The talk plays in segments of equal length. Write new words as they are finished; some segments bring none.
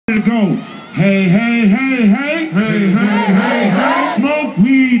Everybody go. Hey, hey, hey, hey. Hey, hey, hey, hey. Smoke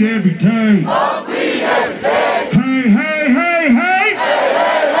weed every day. Smoke weed every day. Hey, hey, hey, hey. Hey,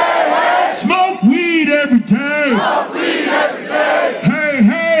 hey, hey, hey. Smoke weed every day. Smoke weed every day. Hey,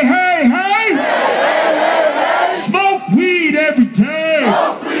 hey, hey, hey. Hey, hey, hey, hey. Smoke weed every day.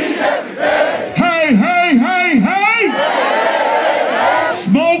 Smoke weed every day. Hey, hey, hey, hey.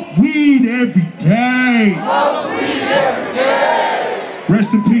 Smoke weed every day. Smoke weed every day.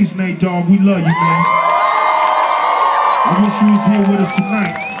 Rest in peace, Nate Dogg. We love you, man. I wish you was here with us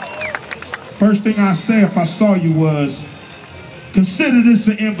tonight. First thing I say if I saw you was, consider this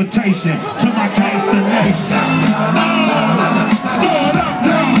an invitation to my Gangsta nation. Throw it up,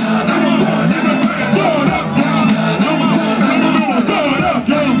 y'all. Throw it up, y'all. Throw it up,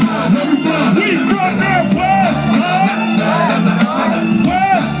 y'all. We from that west side.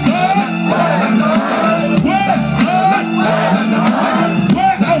 West side. West side.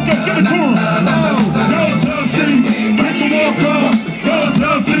 Okay, give it to him. Go Tubsy, get your walk on. Go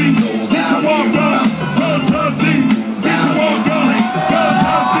Tubsy, get your walk on. Go Tubsy, get your walk on. Go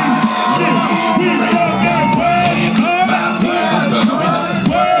Tubsy, shit. We from that west side.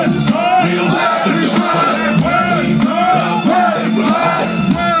 West side.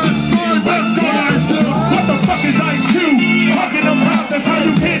 West side. What the fuck is Ice Cube talking about? That's how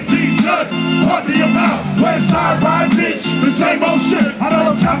you hit these nuts. Talking about West Side ride, bitch. The same old shit. I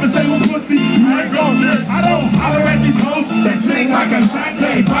don't conversate with pussy. You ain't gon' get. I don't holler at these hoes that sing like a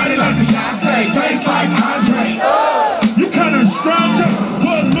Shantae, body like Beyonce, taste like Andre. You kinda stranger,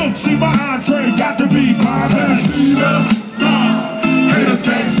 but look, see my entree got to be fine. Haters see us, haters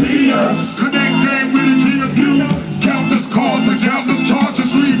can't see us. Connect game with the GSQ. Countless calls and countless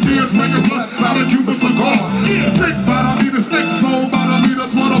charges. 3 years making blood out of Cuban cigars. Big Bernardino, stick soul Bernardino.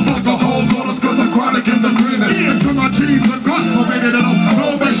 Motherfucker holds on us cause I'm chronic is the greenest. To my G's and guts, so made it on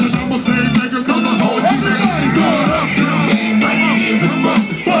probation. I'ma stay nigga cause I'm OG. Throw it up, this game right here is rough.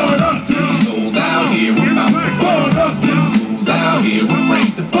 Throw it up, these fools out here with my throw it up, these fools out here with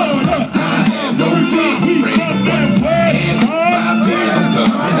rape the throw it up. I have no fear, we from that west side. My bears are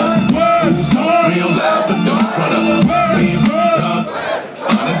coming up. West side. Real loud, but don't run up.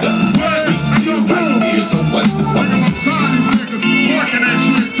 We still right here, so what's the point? I'm sorry, niggas walking that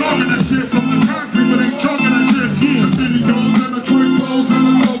shit, talking that shit from the concrete, but ain't talking that shit. The videos and the twin clothes and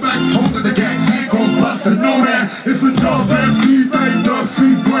the low back, holding the gang, ain't gon' bust and know that it's a dog that C-Bay, Dog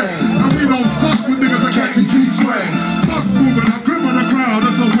C-Brand. And we don't fuck with niggas like Captain G-Strangs. Fuck moving, I'm gripping the crowd,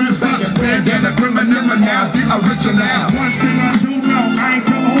 there's no west side. Bandana, criminal now, the original. One thing I do know, I ain't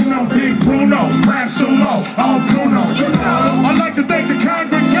the Uno, Big Bruno, Rap Solo, all Bruno, you know. I like to thank the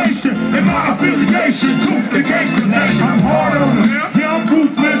congregation and my affiliation to the Gangsta Nation. I'm hard on them, yeah, I'm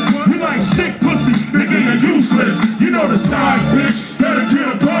ruthless. You like sick pussy, nigga, you're useless. You know the style, bitch, better get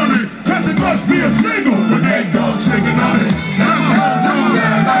up on it, cause it must be a single. When that dog singing on it.